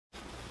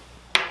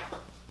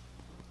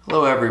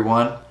Hello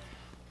everyone.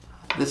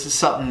 This is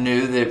something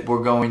new that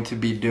we're going to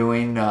be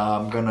doing.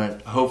 I'm going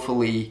to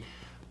hopefully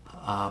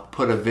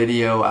put a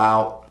video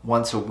out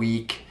once a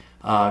week.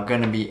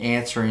 Going to be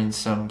answering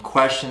some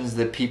questions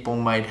that people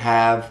might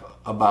have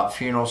about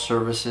funeral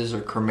services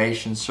or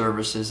cremation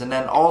services, and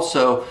then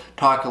also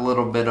talk a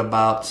little bit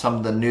about some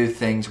of the new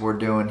things we're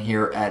doing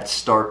here at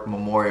Stark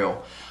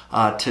Memorial.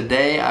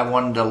 Today I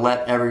wanted to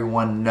let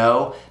everyone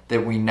know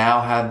that we now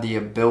have the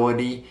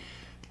ability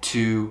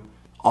to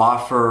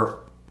offer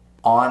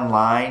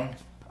online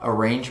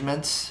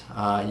arrangements.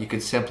 You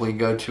could simply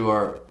go to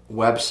our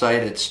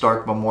website at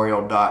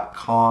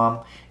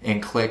starkmemorial.com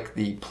and click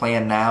the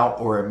Plan Now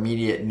or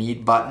Immediate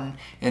Need button,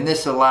 and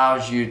this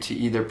allows you to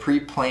either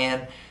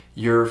pre-plan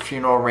your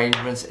funeral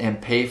arrangements and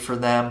pay for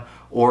them,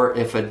 or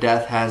if a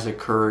death has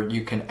occurred,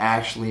 you can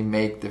actually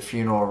make the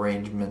funeral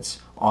arrangements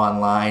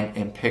online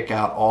and pick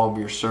out all of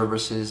your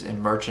services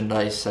and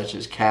merchandise such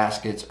as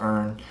caskets,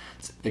 urns,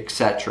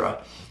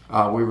 etc.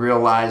 We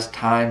realize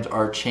times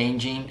are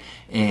changing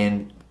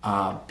and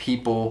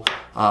people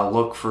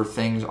look for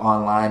things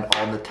online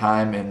all the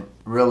time, and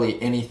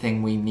really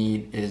anything we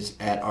need is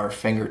at our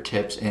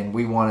fingertips, and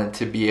we wanted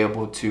to be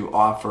able to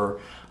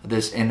offer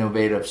this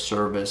innovative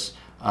service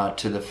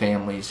to the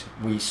families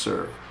we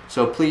serve.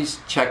 So please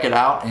check it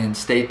out and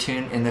stay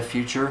tuned in the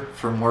future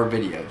for more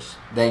videos.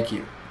 Thank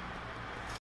you.